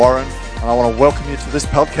Warren, and I want to welcome you to this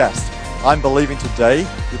podcast. I'm believing today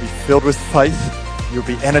you'll be filled with faith, you'll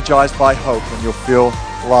be energized by hope, and you'll feel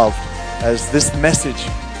loved as this message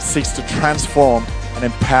seeks to transform and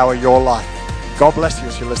empower your life. God bless you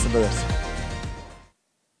as you listen to this.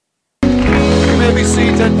 You may be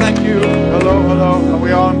seated. Thank you. Hello. Are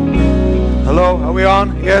we on? Hello. Are we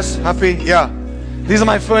on? Yes. Happy? Yeah. These are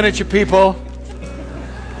my furniture people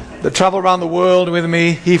that travel around the world with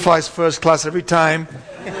me. He flies first class every time.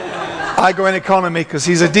 I go in economy because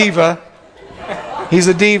he's a diva. He's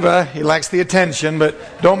a diva. He likes the attention, but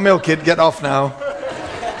don't milk it. Get off now.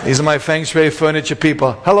 These are my Feng Shui furniture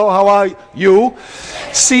people. Hello, how are you?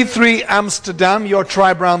 C3 Amsterdam, your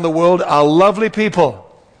tribe around the world, are lovely people.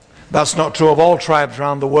 That's not true of all tribes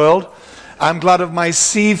around the world. I'm glad of my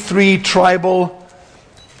C3 Tribal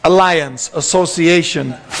Alliance,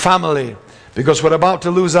 Association, family, because we're about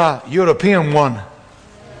to lose our European one.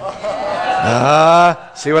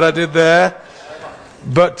 See what I did there?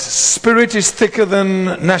 But spirit is thicker than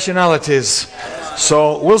nationalities.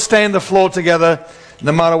 So we'll stay in the flow together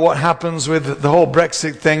no matter what happens with the whole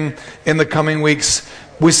Brexit thing in the coming weeks.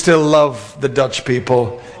 We still love the Dutch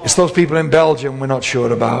people. It's those people in Belgium we're not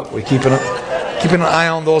sure about. We're keeping an eye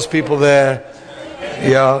on those people there.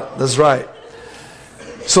 Yeah, that's right.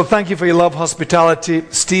 So thank you for your love, hospitality.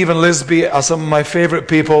 Steve and Lisby are some of my favorite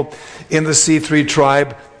people in the C3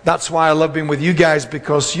 tribe. That's why I love being with you guys,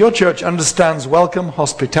 because your church understands welcome,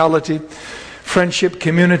 hospitality, friendship,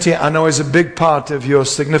 community. I know is a big part of your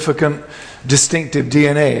significant, distinctive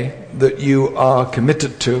DNA that you are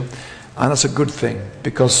committed to. And that's a good thing,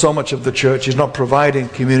 because so much of the church is not providing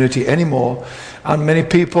community anymore. And many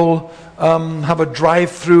people have a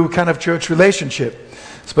drive-through kind of church relationship,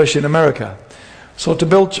 especially in America. So to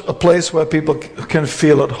build a place where people can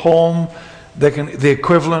feel at home, the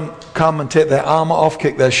equivalent, come and take their armor off,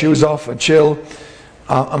 kick their shoes off and chill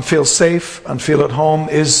and feel safe and feel at home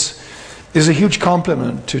is a huge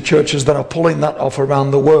compliment to churches that are pulling that off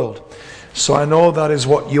around the world. So I know that is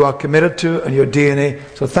what you are committed to and your DNA.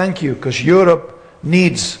 So thank you, because Europe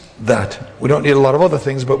needs that. We don't need a lot of other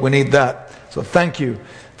things, but we need that. So thank you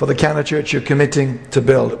for the kind of church you're committing to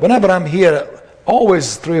build. Whenever I'm here,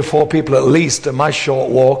 always 3 or 4 people at least in my short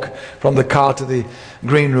walk from the car to the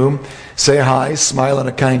green room say hi, smile and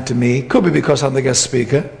are kind to me. Could be because I'm the guest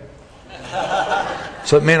speaker,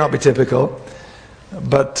 so it may not be typical,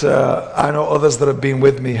 but I know others that have been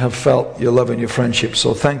with me have felt your love and your friendship.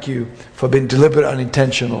 So thank you for being deliberate and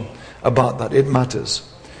intentional about that. It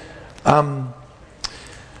matters. I'm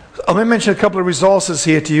going to mention a couple of resources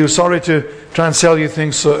here to you. Sorry to try and sell you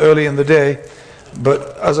things so early in the day,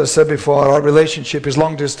 but as I said before, our relationship is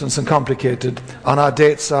long distance and complicated, and our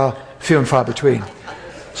dates are few and far between.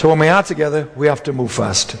 So when we are together, we have to move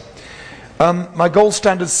fast. My gold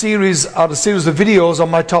standard series are the series of videos on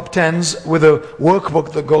my top 10s with a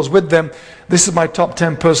workbook that goes with them. This is my top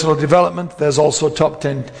 10 personal development. There's also top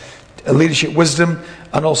 10 leadership wisdom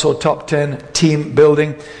and also top 10 team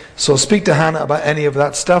building. So speak to Hannah about any of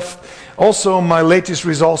that stuff. Also, my latest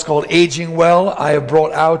resource called Aging Well, I have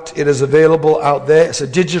brought out. It is available out there. It's a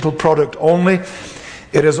digital product only.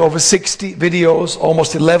 It has over 60 videos,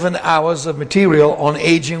 almost 11 hours of material on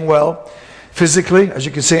aging well. Physically, as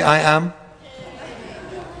you can see, I am.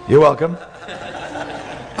 You're welcome.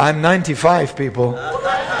 I'm 95, people.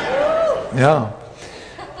 Yeah.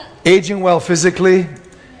 Aging well physically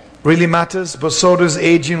really matters, but so does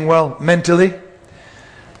aging well mentally.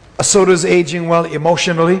 So does aging well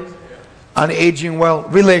emotionally. And aging well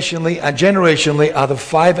relationally and generationally are the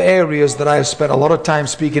 5 areas that I have spent a lot of time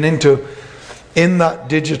speaking into in that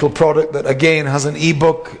digital product that again has an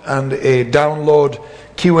ebook and a download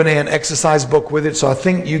Q&A and exercise book with it. So I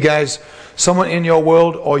think you guys, someone in your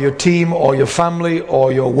world or your team or your family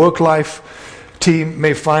or your work life team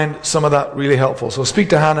may find some of that really helpful. So speak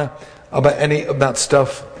to Hannah about any of that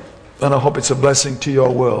stuff, and I hope it's a blessing to your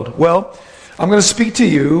world. Well, I'm going to speak to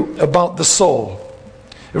you about the soul.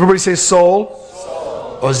 Everybody say soul,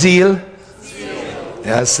 soul. Or zeal. Zeal.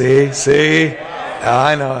 Yeah, see. Yeah,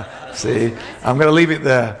 I know. See, I'm going to leave it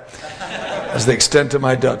there as the extent of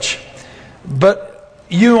my Dutch. But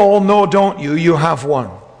you all know, don't you? You have one.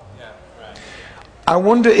 Yeah, right. I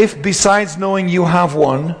wonder if besides knowing you have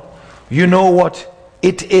one, you know what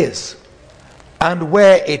it is and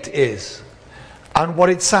where it is and what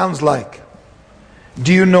it sounds like.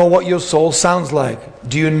 Do you know what your soul sounds like?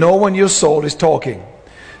 Do you know when your soul is talking?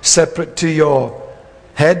 Separate to your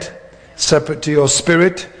head, separate to your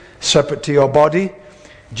spirit, separate to your body.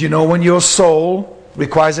 Do you know when your soul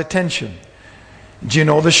requires attention? Do you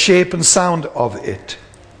know the shape and sound of it?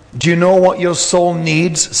 Do you know what your soul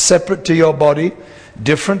needs, separate to your body,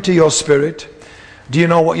 different to your spirit? Do you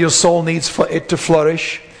know what your soul needs for it to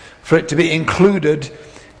flourish, for it to be included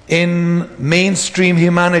in mainstream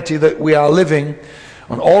humanity that we are living?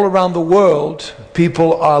 And all around the world,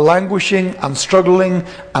 people are languishing and struggling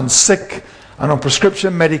and sick and on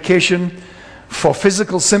prescription medication for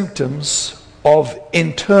physical symptoms of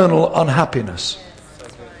internal unhappiness.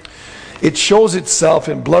 It shows itself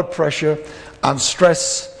in blood pressure and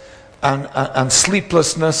stress and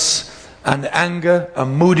sleeplessness and anger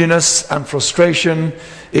and moodiness and frustration.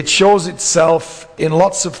 It shows itself in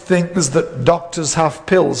lots of things that doctors have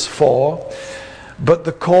pills for, but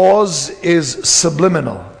the cause is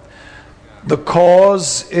subliminal. The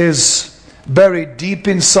cause is buried deep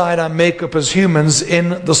inside our makeup as humans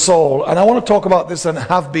in the soul. And I want to talk about this, and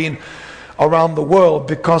have been around the world,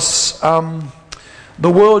 because the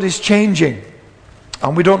world is changing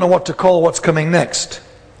and we don't know what to call what's coming next.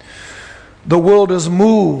 The world has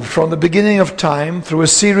moved from the beginning of time through a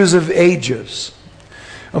series of ages.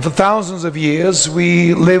 And for thousands of years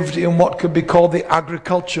we lived in what could be called the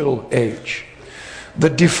agricultural age,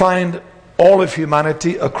 that defined all of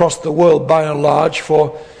humanity across the world by and large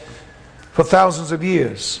for thousands of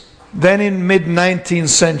years. Then in mid-19th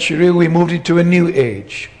century we moved into a new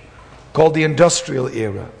age called the industrial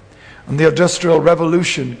era. And the Industrial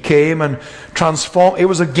Revolution came and transformed. It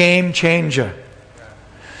was a game changer.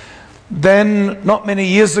 Then, not many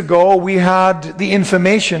years ago, we had the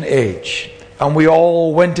information age, and we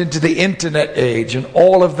all went into the internet age, and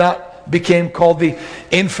all of that became called the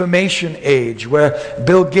information age, where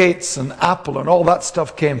Bill Gates and Apple and all that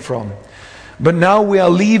stuff came from. But now we are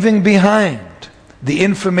leaving behind the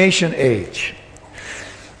information age,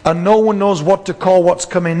 and no one knows what to call what's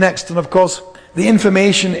coming next. And of course, the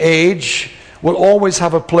information age will always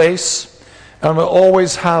have a place and will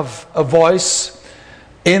always have a voice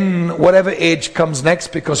in whatever age comes next,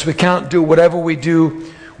 because we can't do whatever we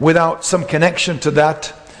do without some connection to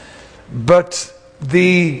that. But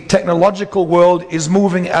the technological world is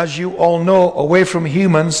moving, as you all know, away from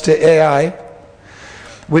humans to AI,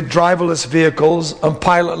 with driverless vehicles and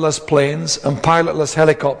pilotless planes and pilotless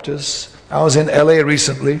helicopters. I was in LA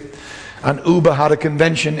recently, and Uber had a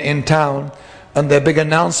convention in town, and their big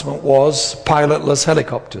announcement was pilotless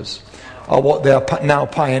helicopters are what they are now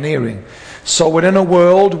pioneering. So we're in a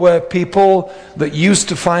world where people that used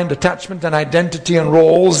to find attachment and identity and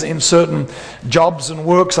roles in certain jobs and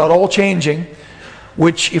works are all changing,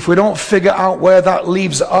 which if we don't figure out where that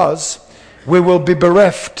leaves us, we will be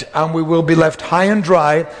bereft and we will be left high and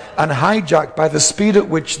dry and hijacked by the speed at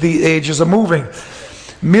which the ages are moving.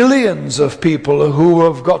 Millions of people who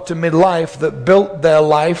have got to midlife that built their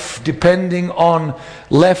life depending on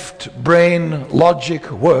left brain logic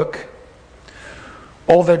work,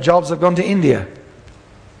 all their jobs have gone to India.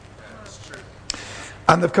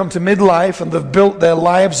 And they've come to midlife and they've built their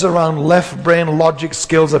lives around left brain logic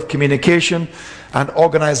skills of communication and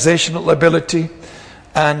organizational ability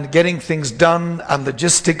and getting things done and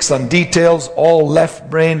logistics and details, all left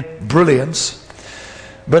brain brilliance.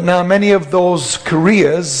 But now many of those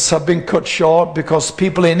careers have been cut short because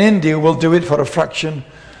people in India will do it for a fraction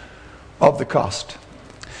of the cost.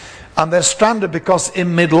 And they're stranded because in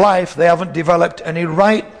midlife they haven't developed any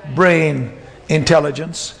right brain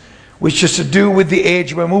intelligence, which is to do with the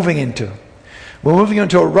age we're moving into. We're moving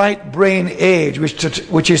into a right brain age, which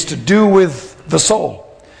is to do with the soul.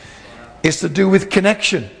 It's to do with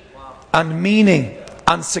connection and meaning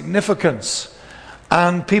and significance.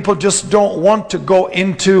 And people just don't want to go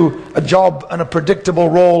into a job and a predictable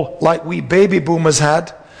role like we baby boomers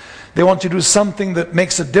had. They want to do something that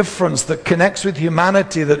makes a difference, that connects with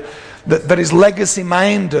humanity, that is legacy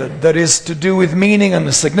minded, that is to do with meaning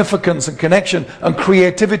and significance and connection and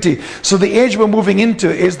creativity. So the age we're moving into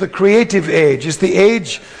is the creative age. It's the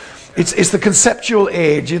age, it's the conceptual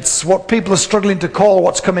age. It's what people are struggling to call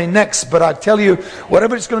what's coming next. But I tell you,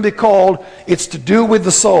 whatever it's going to be called, it's to do with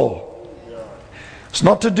the soul. It's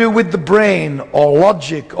not to do with the brain or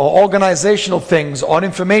logic or organizational things or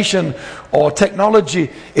information or technology.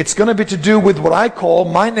 It's going to be to do with what I call,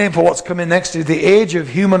 my name for what's coming next is the age of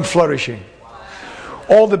human flourishing.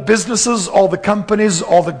 All the businesses, all the companies,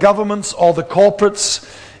 all the governments, all the corporates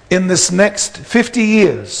in this next 50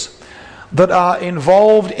 years that are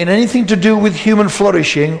involved in anything to do with human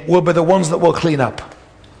flourishing will be the ones that will clean up.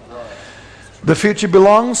 The future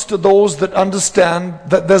belongs to those that understand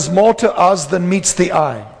that there's more to us than meets the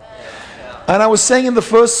eye. And I was saying in the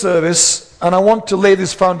first service, and I want to lay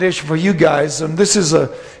this foundation for you guys, and this is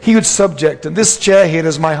a huge subject, and this chair here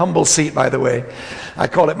is my humble seat, by the way. I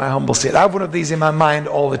call it my humble seat. I have one of these in my mind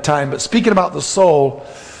all the time. But speaking about the soul,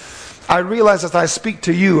 I realize as I speak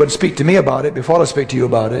to you and speak to me about it, before I speak to you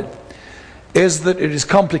about it, is that it is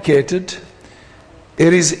complicated,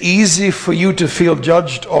 It is easy for you to feel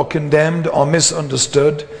judged or condemned or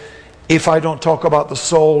misunderstood if I don't talk about the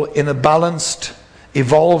soul in a balanced,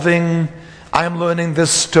 evolving, I'm learning this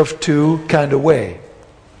stuff too kind of way.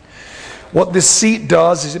 What this seat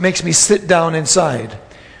does is it makes me sit down inside.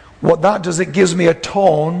 What that does, it gives me a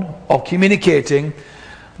tone of communicating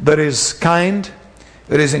that is kind,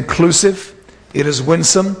 it is inclusive, it is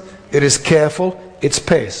winsome, it is careful, it's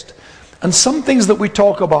paced. And some things that we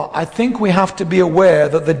talk about, I think we have to be aware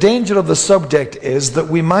that the danger of the subject is that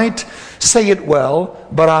we might say it well,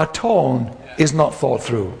 but our tone is not thought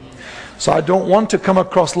through. So I don't want to come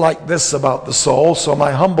across like this about the soul, so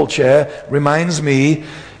my humble chair reminds me,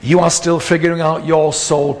 you are still figuring out your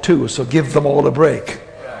soul too, so give them all a break.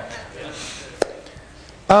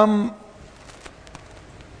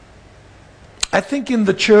 I think in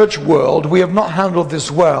the church world we have not handled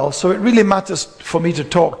this well, so it really matters for me to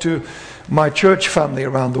talk to my church family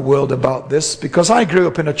around the world about this, because I grew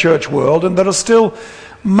up in a church world and there are still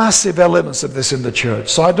massive elements of this in the church.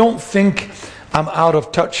 So I don't think I'm out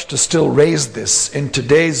of touch to still raise this in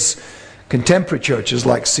today's contemporary churches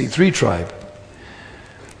like C3 Tribe.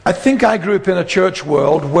 I think I grew up in a church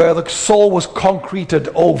world where the soul was concreted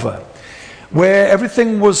over, where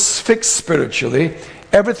everything was fixed spiritually,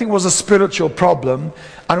 everything was a spiritual problem,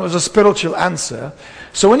 and it was a spiritual answer.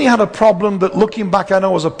 So when you had a problem that, looking back, I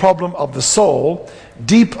know was a problem of the soul,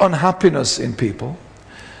 deep unhappiness in people,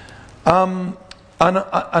 and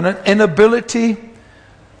an inability,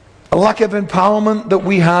 a lack of empowerment that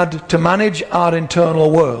we had to manage our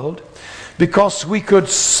internal world, because we could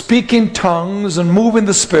speak in tongues and move in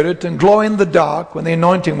the spirit and glow in the dark when the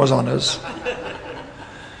anointing was on us.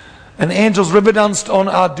 And angels river danced on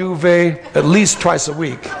our duvet at least twice a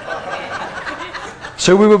week.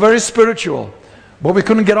 So we were very spiritual, but we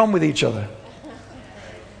couldn't get on with each other.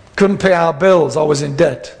 Couldn't pay our bills, always in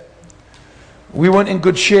debt. We weren't in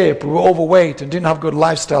good shape, we were overweight and didn't have good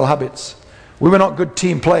lifestyle habits. We were not good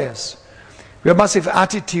team players. We had massive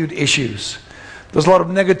attitude issues. There's a lot of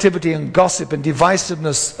negativity and gossip and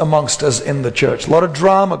divisiveness amongst us in the church. A lot of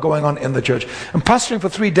drama going on in the church. And pastoring for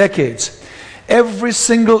 3 decades, every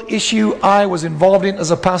single issue I was involved in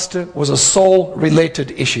as a pastor was a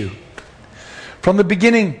soul-related issue. From the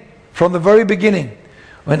beginning, from the very beginning,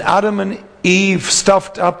 when Adam and Eve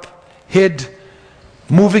stuffed up, hid,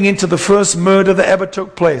 moving into the first murder that ever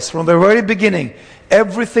took place, from the very beginning,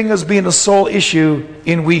 everything has been a soul issue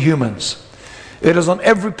in we humans. It is on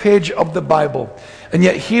every page of the Bible. And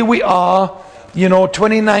yet here we are,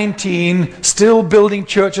 2019, still building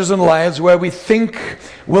churches and lives where we think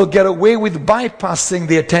we'll get away with bypassing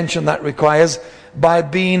the attention that requires by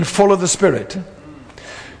being full of the Spirit.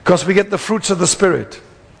 Because we get the fruits of the Spirit.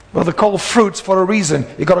 Well, they're called fruits for a reason.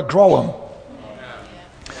 You've got to grow them.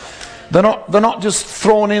 They're not just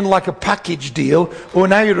thrown in like a package deal. Oh,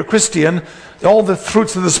 now you're a Christian. All the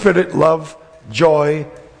fruits of the Spirit, love, joy,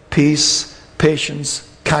 peace, patience,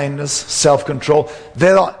 kindness, self-control,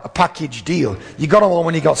 they're not a package deal. You got them all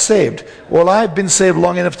when you got saved. Well, I've been saved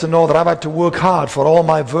long enough to know that I've had to work hard for all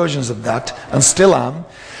my versions of that, and still am.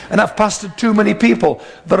 And I've pastored too many people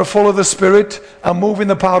that are full of the Spirit and move in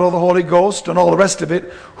the power of the Holy Ghost and all the rest of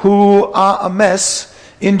it, who are a mess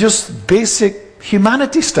in just basic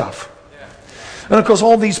humanity stuff. And of course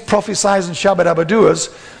all these prophesies and shabba-dabba-doers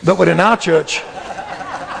that were in our church,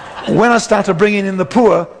 when I started bringing in the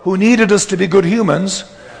poor who needed us to be good humans,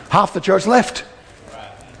 half the church left.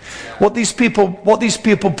 What these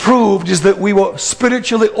people proved is that we were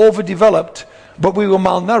spiritually overdeveloped, but we were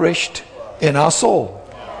malnourished in our soul.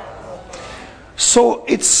 So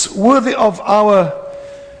it's worthy of our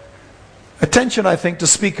attention, I think, to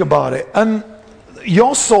speak about it. And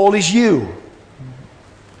your soul is you.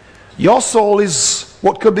 Your soul is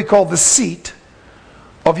what could be called the seat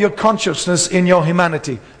of your consciousness in your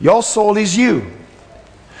humanity. Your soul is you.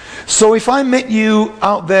 So if I met you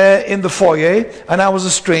out there in the foyer and I was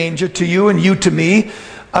a stranger to you and you to me,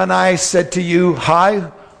 and I said to you, hi,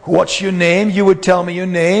 what's your name? You would tell me your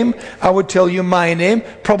name. I would tell you my name.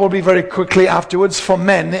 Probably very quickly afterwards, for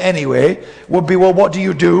men anyway, would be, well, what do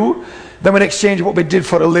you do? Then we'd exchange what we did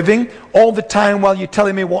for a living. All the time while you're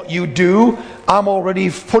telling me what you do, I'm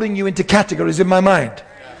already putting you into categories in my mind.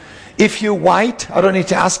 If you're white, I don't need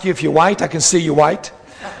to ask you if you're white. I can see you're white.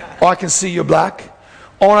 Or I can see you're black.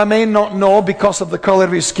 Or I may not know, because of the color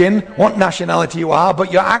of your skin, what nationality you are,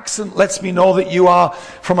 but your accent lets me know that you are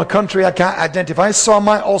from a country I can't identify. So I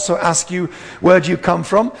might also ask you, where do you come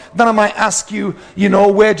from? Then I might ask you,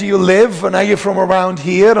 where do you live? And are you from around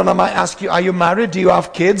here? And I might ask you, are you married? Do you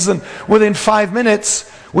have kids? And within 5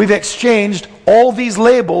 minutes, we've exchanged all these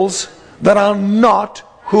labels that are not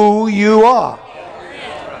who you are.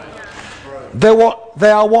 They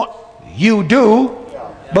are what you do,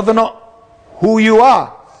 but they're not who you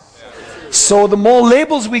are. So the more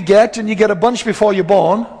labels we get, and you get a bunch before you're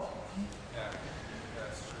born.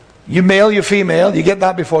 You male, you female, you get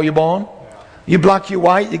that before you're born. You black, you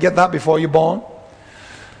white, you get that before you're born.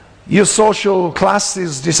 Your social class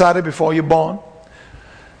is decided before you're born.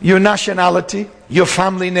 Your nationality, your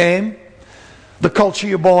family name, the culture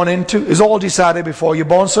you're born into is all decided before you're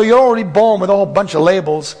born. So you're already born with a whole bunch of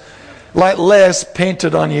labels like layers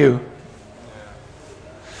painted on you.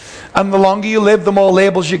 And the longer you live, the more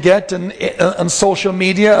labels you get, and social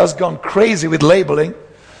media has gone crazy with labeling.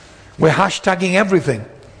 We're hashtagging everything.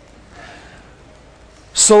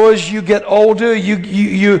 So as you get older,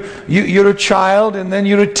 you're a child, and then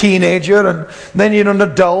you're a teenager, and then you're an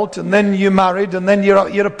adult, and then you're married, and then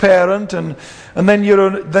you're a parent, and then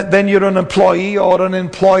you're an employee or an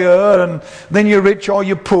employer, and then you're rich or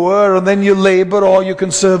you're poor, and then you're Labour or you're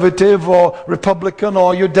Conservative or Republican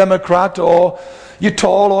or you're Democrat, or you're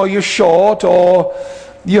tall or you're short, or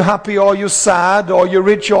you're happy or you're sad, or you're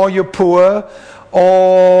rich or you're poor,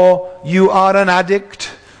 or you are an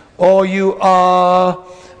addict, or you are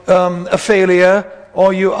a failure,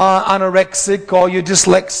 or you are anorexic, or you're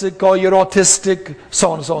dyslexic, or you're autistic,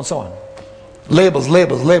 so on and so on and so on. Labels,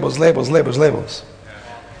 labels, labels, labels, labels, labels.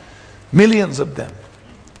 Millions of them.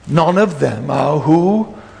 None of them are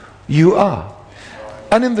who you are.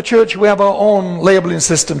 And in the church we have our own labeling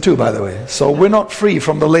system too, by the way. So we're not free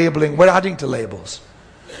from the labeling. We're adding to labels.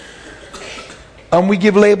 And we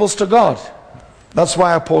give labels to God. That's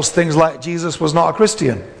why I post things like Jesus was not a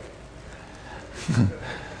Christian.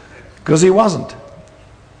 Because he wasn't.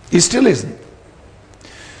 He still isn't.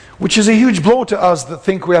 Which is a huge blow to us that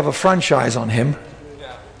think we have a franchise on him.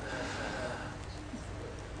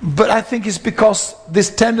 But I think it's because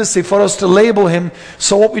this tendency for us to label him.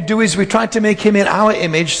 So what we do is we try to make him in our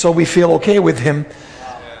image so we feel okay with him.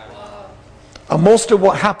 And most of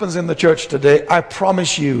what happens in the church today, I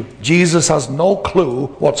promise you, Jesus has no clue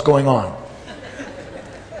what's going on.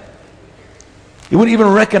 You wouldn't even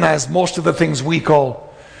recognize most of the things we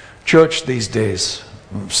call church these days.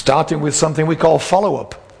 Starting with something we call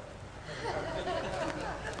follow-up.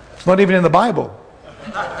 It's not even in the Bible.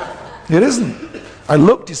 It isn't. I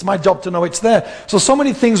looked, it's my job to know it's there. So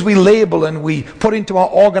many things we label and we put into our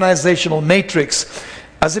organizational matrix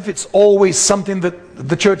as if it's always something that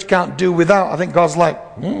the church can't do without. I think God's like,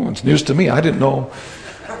 it's news to me. I didn't know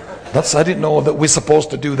that we're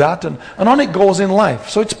supposed to do that. And on it goes in life.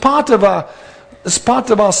 So it's part of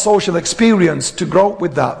our social experience to grow up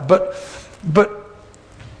with that. But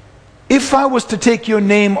if I was to take your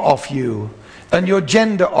name off you, and your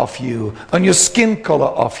gender off you, and your skin color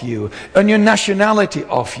off you, and your nationality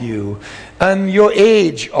off you, and your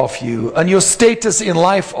age off you, and your status in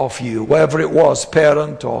life off you, wherever it was,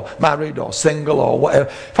 parent or married or single or whatever.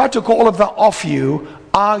 If I took all of that off you,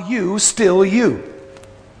 are you still you?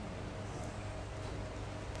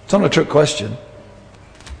 It's not a trick question.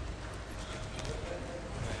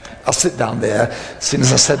 I'll sit down there,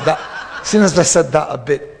 since I said that a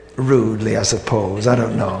bit rudely, I suppose. I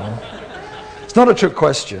don't know. It's not a trick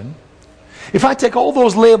question. If I take all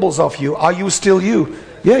those labels off you, are you still you?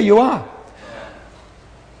 Yeah, you are.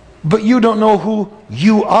 But you don't know who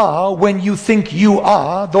you are when you think you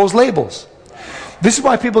are those labels. This is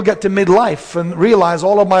why people get to midlife and realize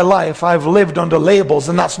all of my life I've lived under labels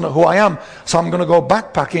and that's not who I am. So I'm going to go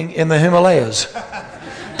backpacking in the Himalayas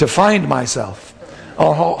to find myself.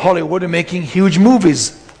 Or Hollywood are making huge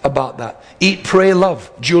movies about that. Eat, Pray, Love,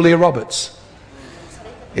 Julia Roberts.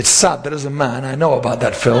 It's sad that as a man I know about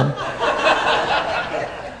that film.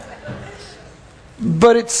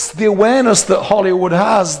 But it's the awareness that Hollywood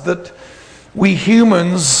has that we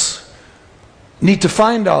humans need to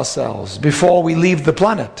find ourselves before we leave the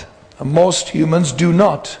planet. And most humans do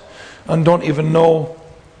not, and don't even know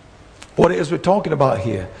what it is we're talking about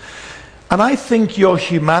here. And I think your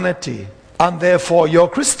humanity, and therefore your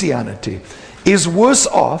Christianity, is worse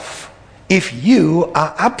off if you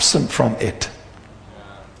are absent from it.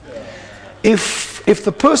 If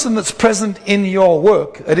the person that's present in your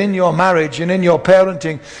work and in your marriage and in your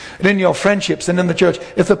parenting and in your friendships and in the church,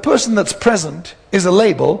 if the person that's present is a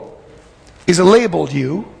label, is a labeled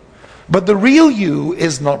you, but the real you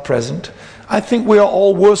is not present, I think we are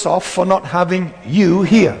all worse off for not having you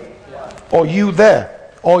here, or you there,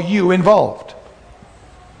 or you involved.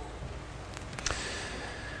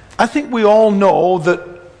 I think we all know that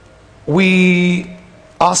we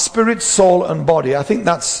are spirit, soul and body. I think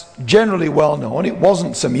that's generally well known. It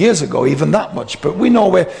wasn't some years ago even that much, but we know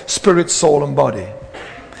we're spirit, soul and body.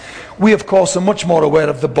 We of course are much more aware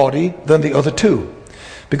of the body than the other two,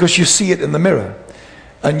 because you see it in the mirror.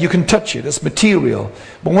 and you can touch it, it's material.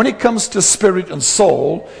 But when it comes to spirit and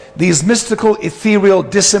soul, these mystical, ethereal,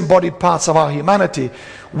 disembodied parts of our humanity,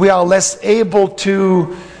 we are less able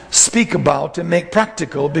to speak about and make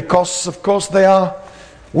practical because, of course, they are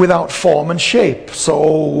without form and shape.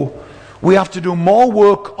 So we have to do more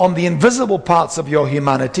work on the invisible parts of your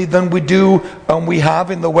humanity than we do, and we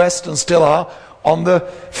have in the West and still are, on the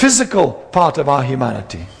physical part of our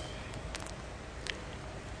humanity.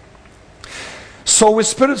 So with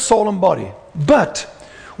spirit, soul, and body. But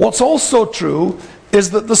what's also true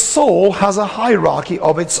is that the soul has a hierarchy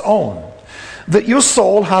of its own. That your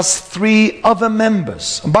soul has 3 other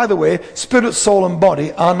members. And by the way, spirit, soul, and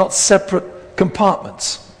body are not separate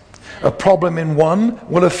compartments. A problem in one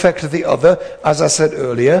will affect the other, as I said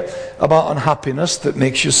earlier, about unhappiness that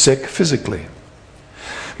makes you sick physically.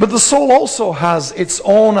 But the soul also has its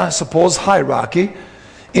own, I suppose, hierarchy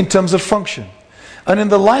in terms of function. And in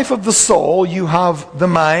the life of the soul, you have the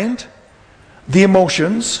mind, the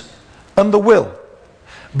emotions, and the will.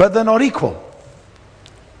 But they're not equal.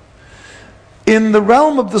 In the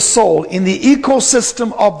realm of the soul, in the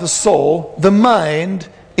ecosystem of the soul, the mind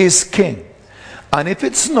is king. And if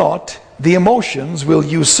it's not, the emotions will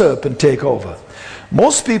usurp and take over.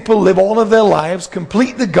 Most people live all of their lives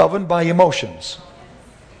completely governed by emotions.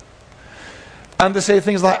 And they say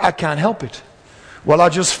things like, I can't help it. Well, I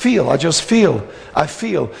feel.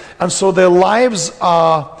 And so their lives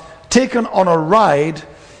are taken on a ride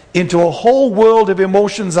into a whole world of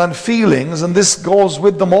emotions and feelings, and this goes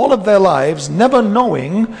with them all of their lives, never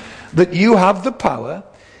knowing that you have the power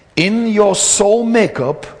in your soul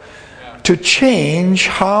makeup to change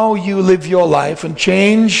how you live your life and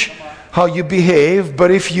change how you behave.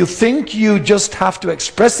 But if you think you just have to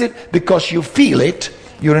express it because you feel it,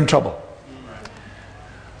 you're in trouble.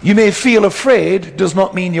 You may feel afraid, does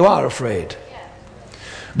not mean you are afraid.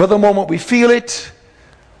 But the moment we feel it,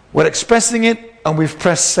 we're expressing it, and we've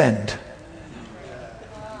pressed send.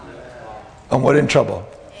 And we're in trouble.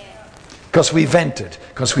 Because we vent it,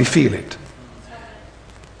 because we feel it.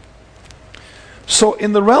 So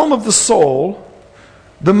in the realm of the soul,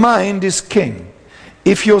 the mind is king.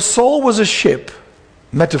 If your soul was a ship,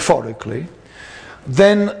 metaphorically,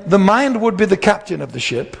 then the mind would be the captain of the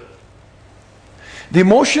ship. The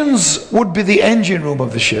emotions would be the engine room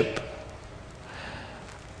of the ship.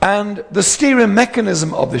 And the steering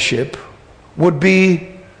mechanism of the ship would be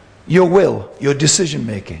your will, your decision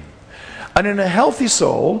making. And in a healthy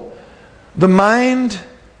soul, the mind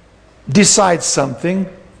decides something,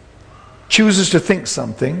 chooses to think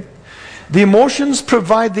something. The emotions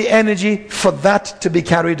provide the energy for that to be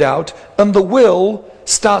carried out, and the will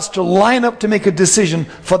starts to line up to make a decision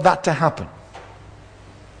for that to happen.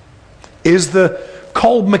 Is the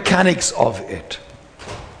cold mechanics of it.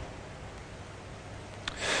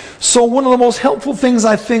 So one of the most helpful things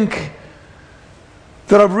I think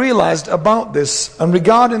that I've realized about this and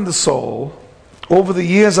regarding the soul, over the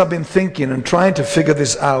years I've been thinking and trying to figure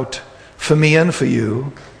this out for me and for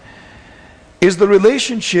you, is the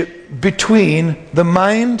relationship between the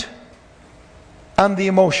mind and the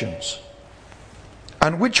emotions.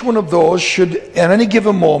 And which one of those should at any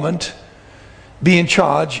given moment be in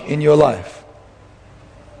charge in your life.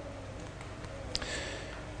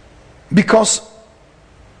 Because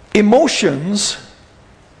emotions,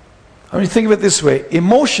 I mean, think of it this way,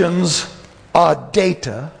 emotions are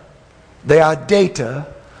data, they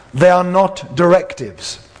are not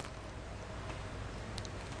directives.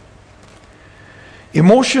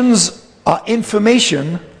 Emotions are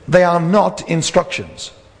information, they are not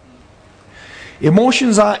instructions.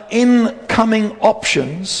 Emotions are incoming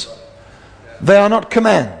options, they are not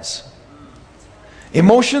commands.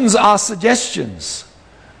 Emotions are suggestions,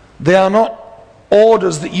 they are not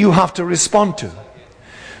orders that you have to respond to.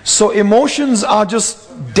 So emotions are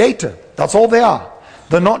just data, that's all they are.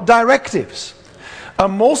 They're not directives.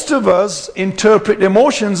 And most of us interpret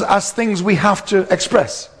emotions as things we have to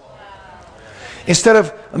express. Instead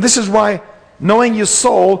of, and this is why knowing your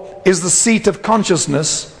soul is the seat of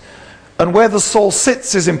consciousness, and where the soul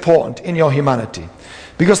sits is important in your humanity.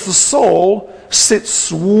 Because the soul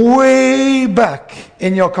sits way back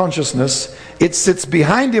in your consciousness. It sits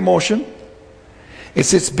behind emotion. It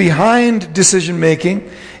sits behind decision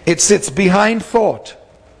making. It sits behind thought.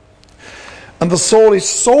 And the soul is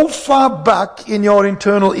so far back in your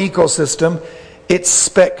internal ecosystem, it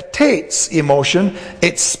spectates emotion,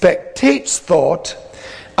 it spectates thought,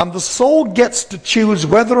 and the soul gets to choose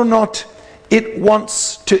whether or not it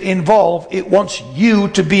wants to involve, it wants you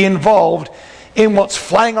to be involved in what's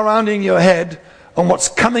flying around in your head and what's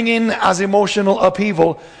coming in as emotional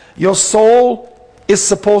upheaval. Your soul is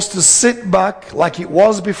supposed to sit back like it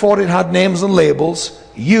was before it had names and labels.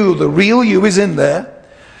 You, the real you, is in there.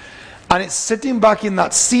 And it's sitting back in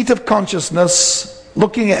that seat of consciousness,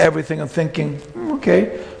 looking at everything and thinking, okay,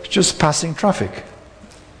 it's just passing traffic.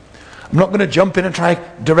 I'm not going to jump in and try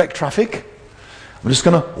direct traffic. I'm just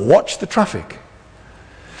going to watch the traffic.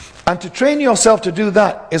 And to train yourself to do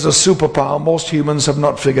that is a superpower most humans have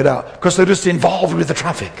not figured out, because they're just involved with the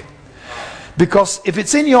traffic. Because if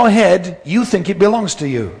it's in your head, you think it belongs to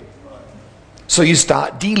you. So you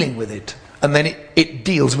start dealing with it, and then it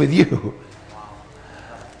deals with you.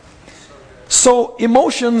 So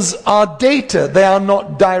emotions are data, they are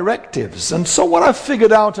not directives. And so what I've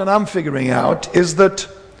figured out, and I'm figuring out, is that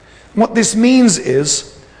what this means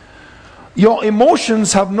is your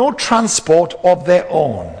emotions have no transport of their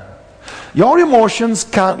own. Your emotions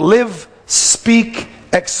can't live, speak,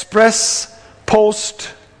 express,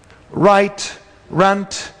 post, write,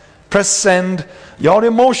 rant, press send. Your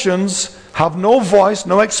emotions have no voice,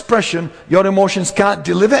 no expression. Your emotions can't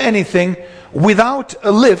deliver anything without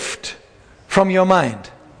a lift from your mind.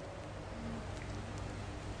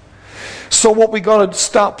 So what we got to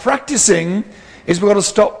start practicing is we got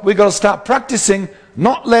to start practicing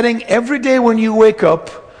not letting every day when you wake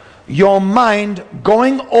up your mind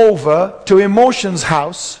going over to emotions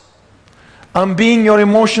house and being your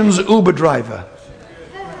emotions Uber driver.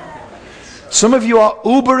 Some of you are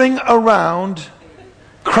Ubering around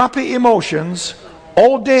crappy emotions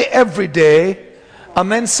all day, every day,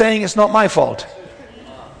 and then saying it's not my fault.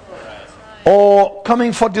 Or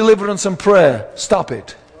coming for deliverance and prayer. Stop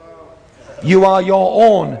it. You are your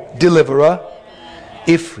own deliverer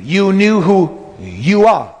if you knew who you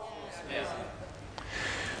are.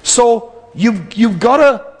 So you've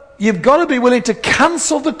got to be willing to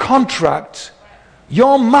cancel the contract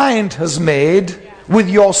your mind has made with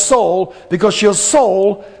your soul, because your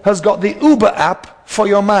soul has got the Uber app for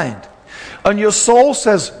your mind. And your soul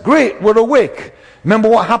says, great, we're awake. Remember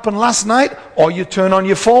what happened last night? Or you turn on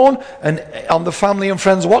your phone and on the family and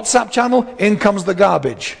friends WhatsApp channel, in comes the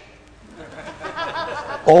garbage.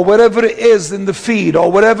 Or whatever it is in the feed,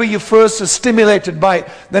 or whatever you first are stimulated by,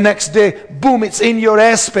 the next day, boom, it's in your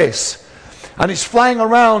airspace. And it's flying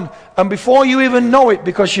around, and before you even know it,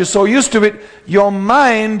 because you're so used to it, your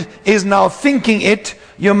mind is now thinking it.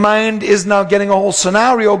 Your mind is now getting a whole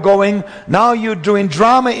scenario going. Now you're doing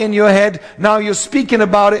drama in your head. Now you're speaking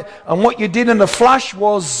about it. And what you did in the flash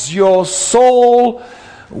was your soul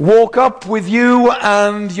woke up with you,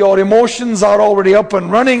 and your emotions are already up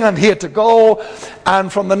and running and here to go.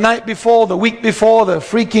 And from the night before, the week before, the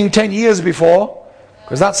freaking 10 years before,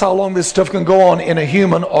 because that's how long this stuff can go on in a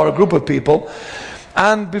human or a group of people.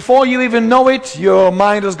 And before you even know it, your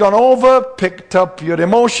mind has gone over, picked up your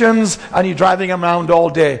emotions, and you're driving them around all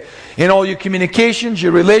day. In all your communications,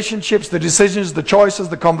 your relationships, the decisions, the choices,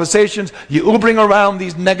 the conversations, you're Ubering around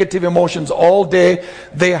these negative emotions all day.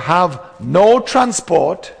 They have no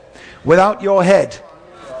transport without your head.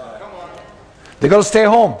 They've got to stay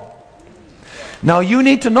home. Now you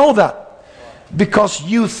need to know that, because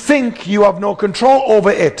you think you have no control over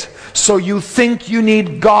it. So you think you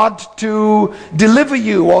need God to deliver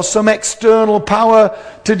you, or some external power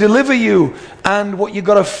to deliver you. And what you've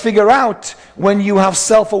got to figure out when you have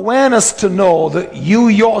self-awareness, to know that you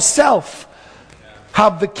yourself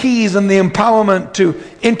have the keys and the empowerment to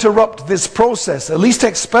interrupt this process. At least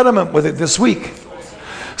experiment with it this week.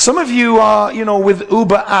 Some of you are, with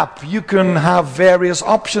Uber app, you can have various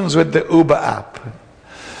options with the Uber app.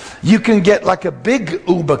 You can get like a big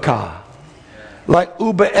Uber car, like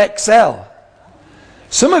Uber XL.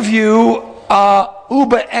 Some of you are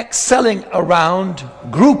Uber excelling around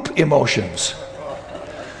group emotions.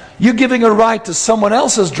 You're giving a ride to someone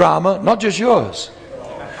else's drama, not just yours.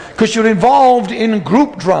 Because you're involved in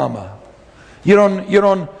group drama. You're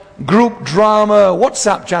on group drama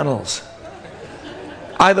WhatsApp channels.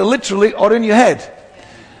 Either literally or in your head.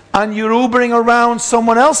 And you're Ubering around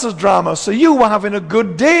someone else's drama. So you were having a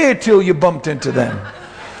good day till you bumped into them.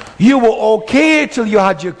 You were okay till you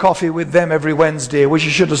had your coffee with them every Wednesday, which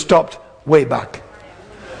you should have stopped way back.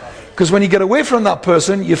 Because when you get away from that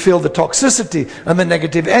person, you feel the toxicity and the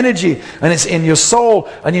negative energy, and it's in your soul,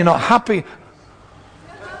 and you're not happy.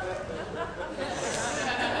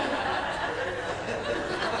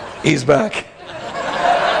 He's back.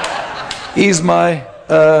 He's my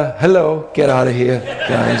hello, get out of here.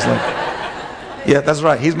 Yeah, he's like, yeah, that's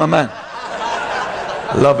right, he's my man.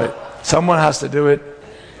 Love it. Someone has to do it.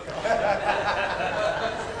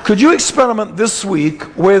 Could you experiment this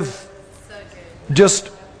week with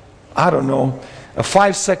just, I don't know, a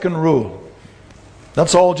 5-second rule?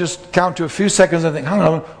 That's all. Just count to a few seconds and think, hang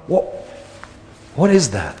on, what is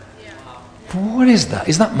that? what is that?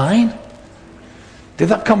 Is that mine? Did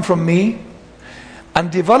that come from me? And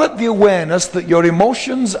develop the awareness that your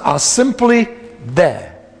emotions are simply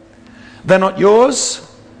there. They're not yours.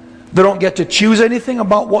 They don't get to choose anything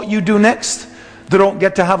about what you do next. They don't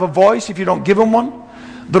get to have a voice if you don't give them one.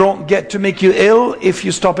 They don't get to make you ill if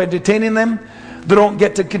you stop entertaining them. They don't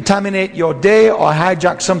get to contaminate your day or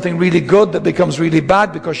hijack something really good that becomes really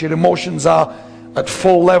bad because your emotions are at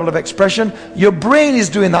full level of expression. Your brain is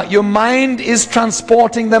doing that. Your mind is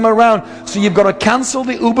transporting them around. So you've got to cancel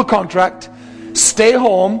the Uber contract, stay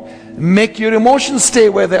home, make your emotions stay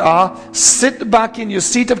where they are, sit back in your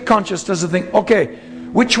seat of consciousness and think, okay,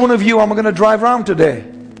 which one of you am I going to drive around today?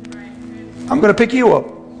 I'm going to pick you up.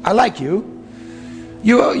 I like you.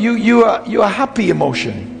 You are a happy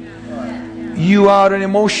emotion. You are an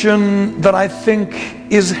emotion that I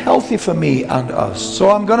think is healthy for me and us. So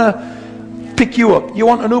I'm going to pick you up. You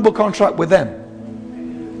want an Uber contract with them.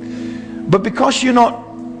 But because you're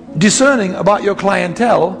not discerning about your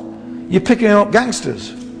clientele, you're picking up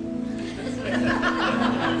gangsters.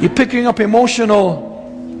 You're picking up emotional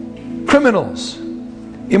criminals,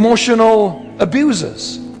 emotional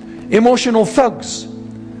abusers, emotional thugs,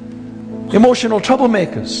 emotional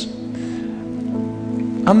troublemakers.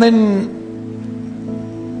 And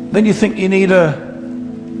then you think you need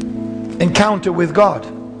an encounter with God.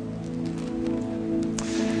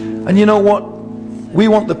 And you know what? We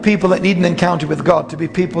want the people that need an encounter with God to be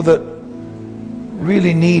people that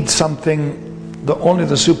really need something that only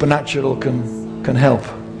the supernatural can help.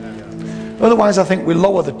 Otherwise, I think we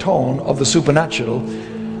lower the tone of the supernatural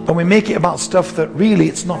and we make it about stuff that really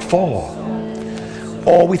it's not for.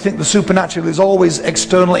 Or we think the supernatural is always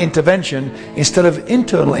external intervention instead of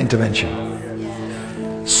internal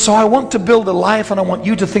intervention. So I want to build a life, and I want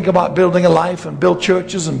you to think about building a life and build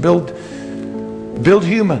churches and build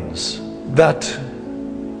humans that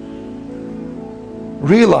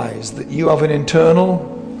realize that you have an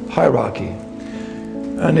internal hierarchy.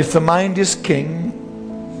 And if the mind is king,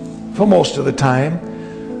 for most of the time,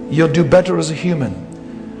 you'll do better as a human.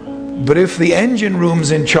 But if the engine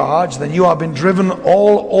room's in charge, then you have been driven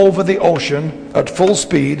all over the ocean at full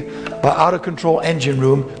speed by out of control engine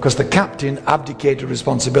room, because the captain abdicated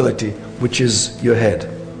responsibility, which is your head.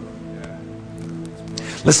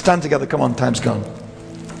 Let's stand together. Come on, time's gone.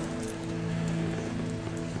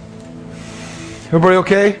 Everybody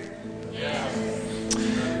okay?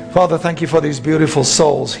 Yes. Father, thank you for these beautiful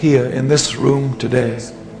souls here in this room today.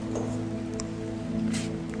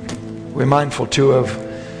 We're mindful too of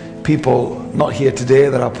people not here today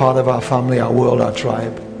that are part of our family, our world, our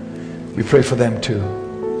tribe. We pray for them too.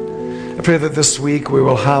 I pray that this week we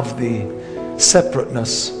will have the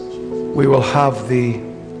separateness, we will have the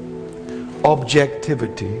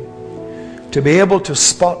objectivity to be able to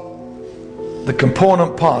spot the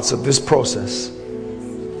component parts of this process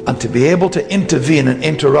and to be able to intervene and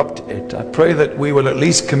interrupt it. I pray that we will at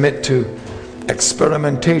least commit to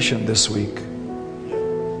experimentation this week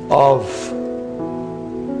of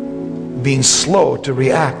being slow to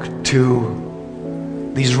react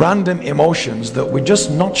to these random emotions that we're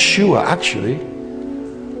just not sure actually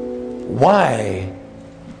why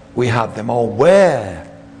we have them or where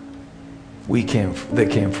they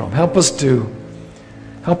came from. Help us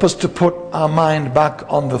to put our mind back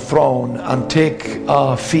on the throne and take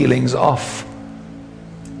our feelings off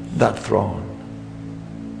that throne.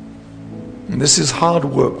 And this is hard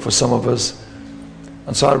work for some of us.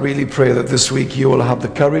 And so I really pray that this week you will have the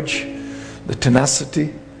courage, the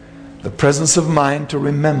tenacity, the presence of mind to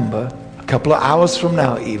remember a couple of hours from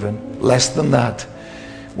now, even less than that,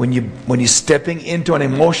 when you're stepping into an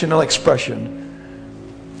emotional expression,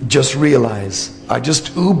 just realize I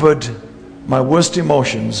just Ubered my worst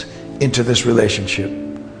emotions into this relationship.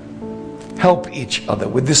 Help each other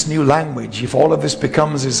with this new language. If all of this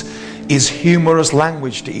becomes is humorous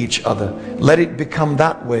language to each other, let it become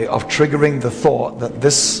that way of triggering the thought that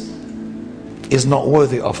this is not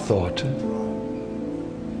worthy of thought.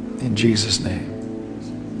 In Jesus' name.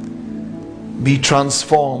 Be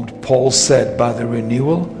transformed, Paul said, by the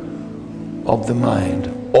renewal of the mind.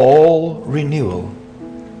 All renewal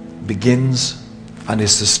begins and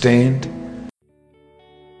is sustained .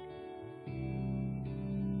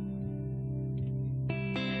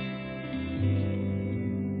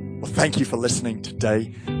 Thank you for listening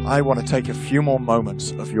today. I want to take a few more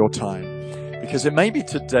moments of your time, because it may be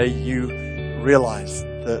today you realize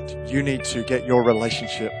that you need to get your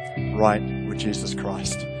relationship right with Jesus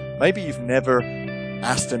Christ. Maybe you've never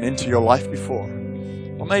asked Him into your life before,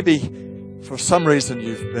 or maybe for some reason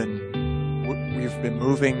you've been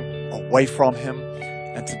moving away from Him,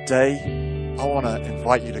 and today I want to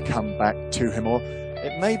invite you to come back to Him, or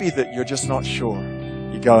It may be that you're just not sure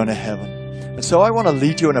you're going to heaven. And so I want to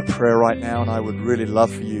lead you in a prayer right now, and I would really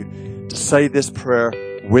love for you to say this prayer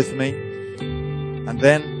with me. And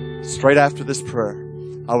then, straight after this prayer,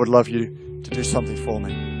 I would love you to do something for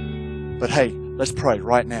me. But hey, let's pray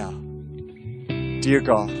right now. Dear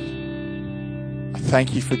God, I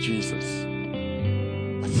thank you for Jesus.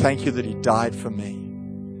 I thank you that he died for me.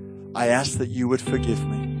 I ask that you would forgive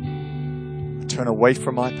me. I turn away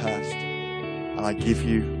from my past, and I give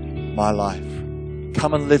you my life.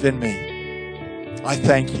 Come and live in me. I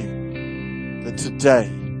thank you that today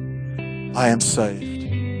I am saved.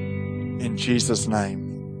 In Jesus'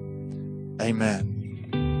 name,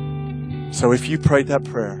 amen. So if you prayed that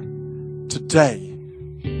prayer, today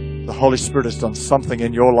the Holy Spirit has done something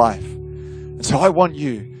in your life. And so I want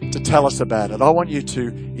you to tell us about it. I want you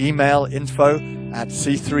to email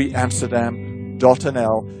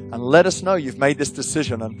info@c3amsterdam.nl and let us know you've made this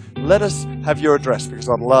decision, and let us have your address, because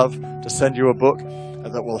I'd love to send you a book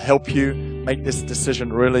that will help you make this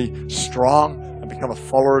decision really strong and become a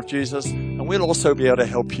follower of Jesus. And we'll also be able to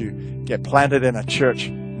help you get planted in a church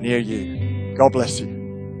near you. God bless you.